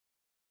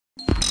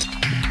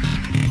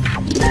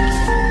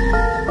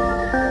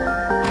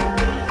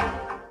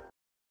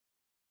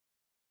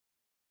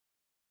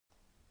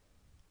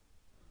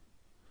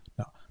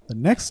The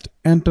next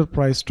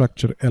enterprise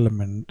structure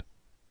element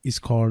is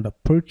called a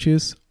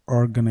purchase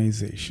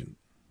organization.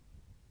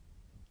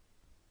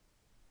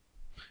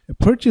 A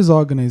purchase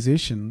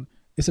organization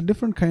is a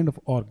different kind of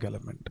org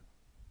element.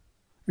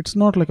 It's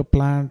not like a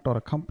plant or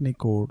a company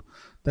code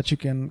that you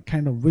can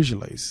kind of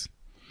visualize.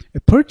 A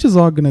purchase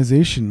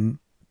organization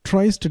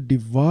tries to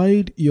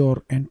divide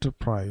your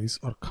enterprise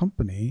or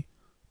company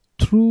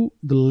through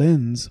the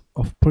lens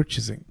of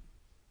purchasing.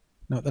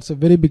 Now, that's a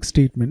very big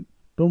statement.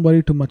 Don't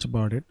worry too much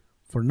about it.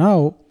 For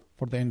now,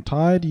 for the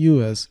entire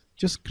US,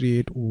 just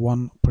create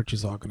one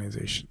purchase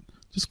organization.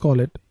 Just call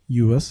it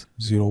US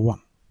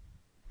 01.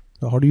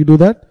 So how do you do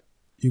that?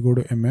 You go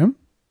to MM,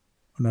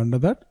 and under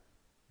that,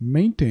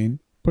 maintain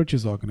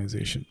purchase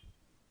organization.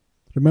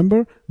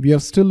 Remember, we are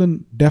still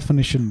in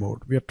definition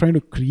mode. We are trying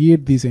to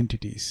create these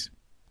entities.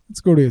 Let's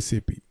go to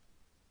SAP.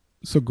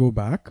 So go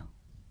back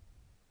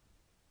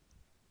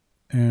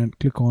and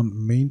click on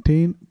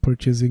maintain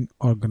purchasing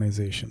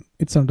organization.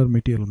 It's under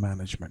material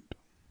management.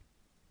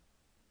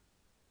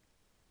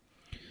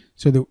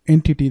 So the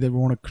entity that we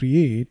want to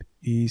create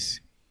is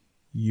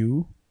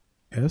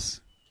US01.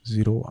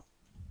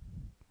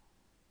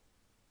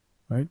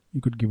 Right?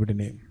 You could give it a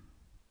name.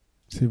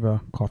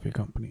 Siva Coffee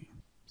Company.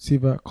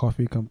 Siva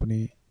Coffee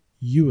Company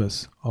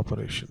US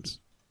operations.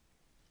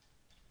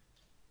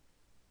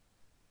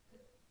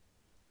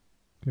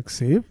 Click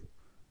save.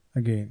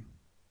 Again,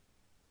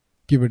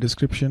 give a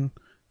description.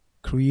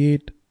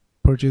 Create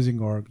purchasing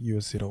org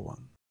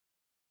US01.